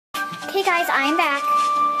Okay guys, I'm back.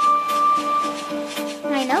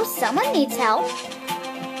 I know someone needs help.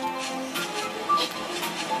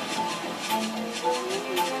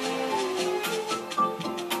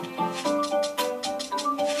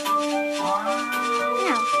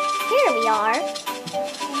 Now, here we are.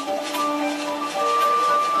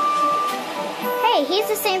 Hey, he's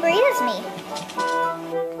the same breed as me.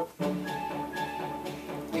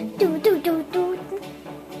 Do do do do.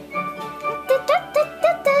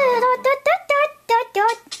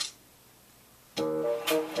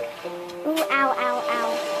 Ooh, ow, ow, ow.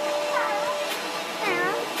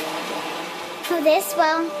 This,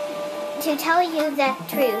 well, to tell you the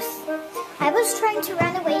truth, I was trying to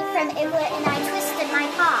run away from Iblet and I twisted my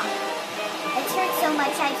paw. It hurt so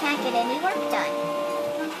much I can't get any work done.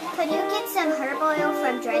 Could you get some herb oil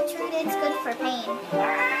from dreadroot? It's good for pain.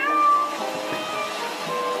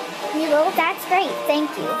 You will? That's great, thank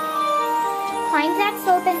you. Climb that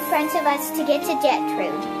slope in front of us to get to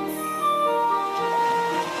Dreadroot.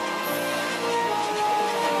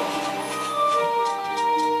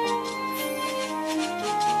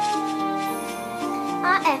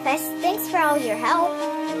 FS, thanks for all your help.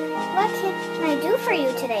 What can I do for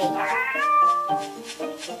you today?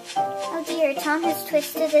 Oh dear, Tom has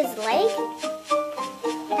twisted his leg?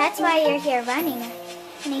 That's why you're here running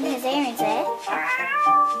his errands, eh?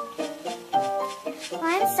 Well,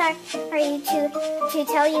 I'm sorry to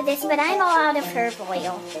tell you this, but I'm all out of herb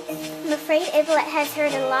oil. I'm afraid Iblet has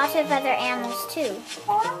hurt a lot of other animals too.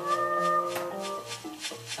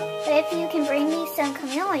 But if you can bring me some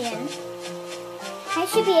chameleon, I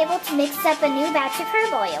should be able to mix up a new batch of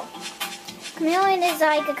herb oil. Chameleon is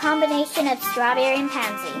like a combination of strawberry and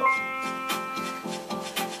pansy.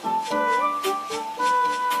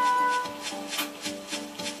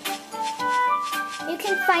 You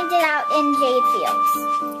can find it out in Jade Fields.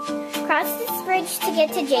 Cross this bridge to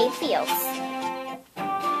get to Jade Fields.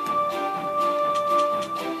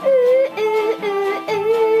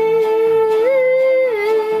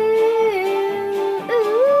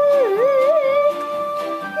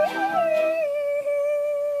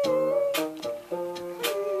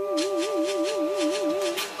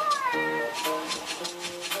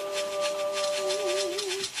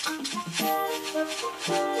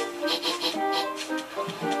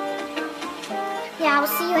 Yeah, I'll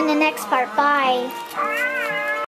see you in the next part. Bye.